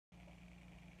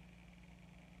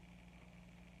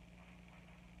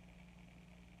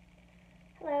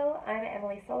I'm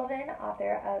Emily Sullivan,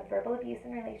 author of Verbal Abuse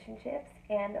in Relationships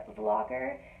and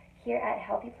vlogger here at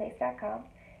healthyplace.com.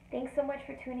 Thanks so much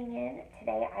for tuning in.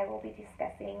 Today I will be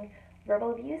discussing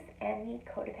verbal abuse and the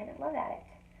codependent love addict.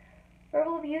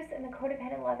 Verbal abuse and the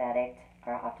codependent love addict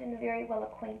are often very well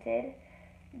acquainted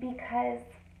because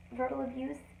verbal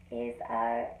abuse is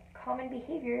a common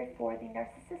behavior for the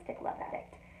narcissistic love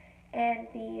addict. And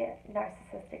the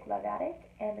narcissistic love addict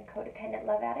and the codependent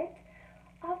love addict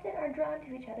often are drawn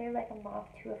to each other like a moth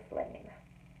to a flame.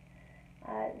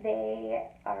 They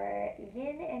are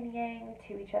yin and yang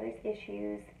to each other's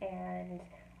issues and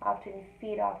often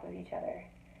feed off of each other.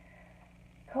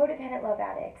 Codependent love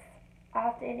addicts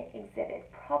often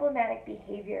exhibit problematic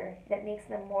behavior that makes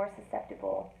them more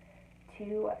susceptible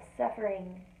to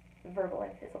suffering verbal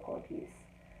and physical abuse,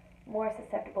 more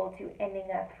susceptible to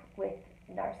ending up with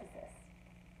narcissists.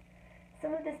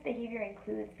 Some of this behavior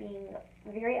includes being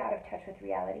very out of touch with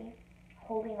reality,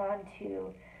 holding on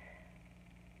to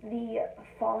the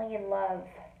falling in love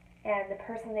and the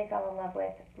person they fell in love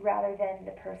with rather than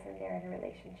the person they're in a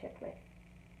relationship with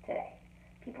today.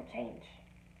 People change,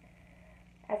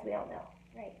 as we all know,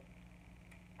 right?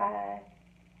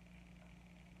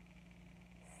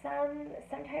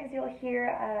 Sometimes you'll hear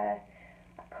a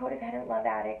codependent love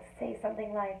addict say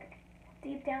something like,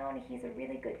 deep down, he's a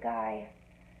really good guy.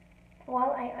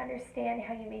 While I understand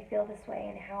how you may feel this way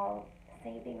and how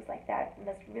saying things like that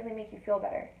must really make you feel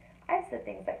better, I've said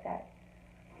things like that.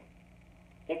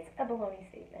 It's a baloney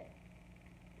statement.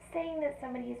 Saying that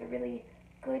somebody is a really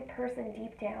good person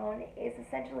deep down is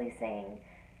essentially saying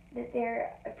that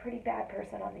they're a pretty bad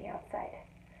person on the outside.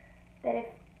 That if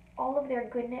all of their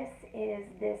goodness is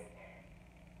this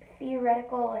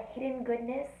theoretical hidden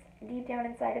goodness deep down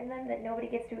inside of them that nobody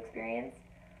gets to experience,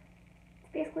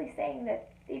 it's basically saying that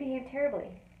they behave terribly,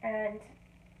 and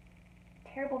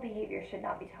terrible behavior should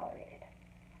not be tolerated.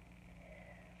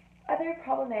 Other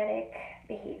problematic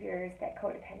behaviors that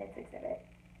codependents exhibit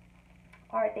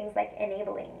are things like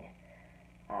enabling,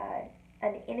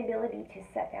 an inability to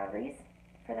set boundaries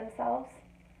for themselves,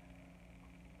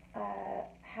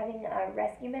 having a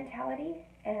rescue mentality,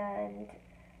 and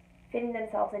fitting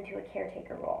themselves into a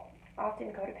caretaker role. Often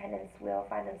codependents will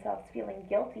find themselves feeling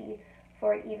guilty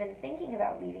for even thinking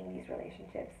about leaving these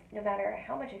relationships, no matter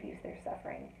how much abuse they're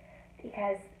suffering,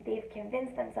 because they've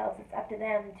convinced themselves it's up to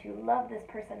them to love this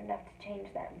person enough to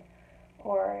change them,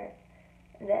 or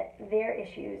that their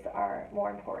issues are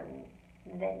more important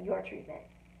than your treatment.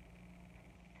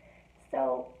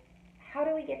 So how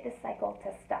do we get this cycle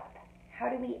to stop? How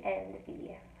do we end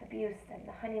the abuse and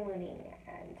the honeymooning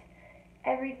and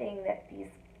everything that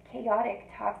these chaotic,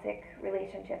 toxic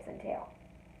relationships entail?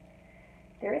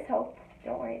 There is hope.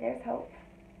 Don't worry, there's hope.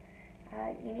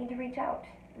 You need to reach out.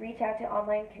 Reach out to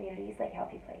online communities like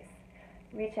Healthy Place.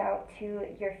 Reach out to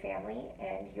your family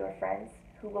and your friends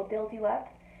who will build you up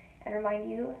and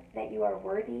remind you that you are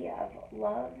worthy of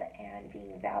love and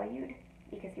being valued,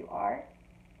 because you are.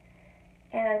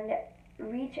 And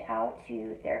reach out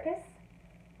to therapists.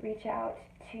 Reach out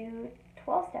to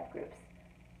 12-step groups.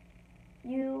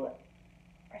 You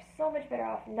are so much better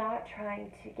off not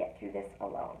trying to get through this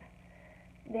alone.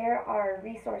 There are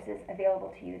resources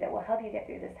available to you that will help you get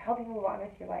through this, help you move on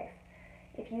with your life.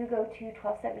 If you go to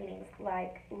 12-step meetings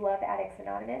like Love Addicts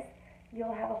Anonymous,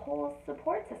 you'll have a whole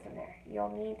support system there. You'll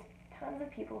meet tons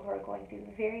of people who are going through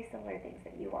very similar things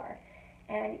that you are.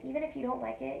 And even if you don't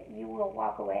like it, you will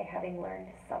walk away having learned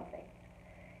something.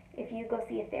 If you go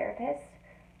see a therapist,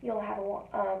 you'll have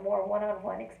a more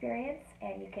one-on-one experience,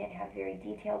 and you can have a very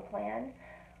detailed plan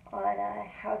on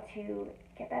how to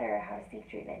get better, how to seek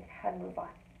treatment, how to move on.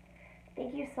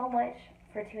 Thank you so much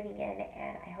for tuning in,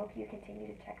 and I hope you continue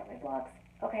to check out my blogs.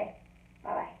 Okay.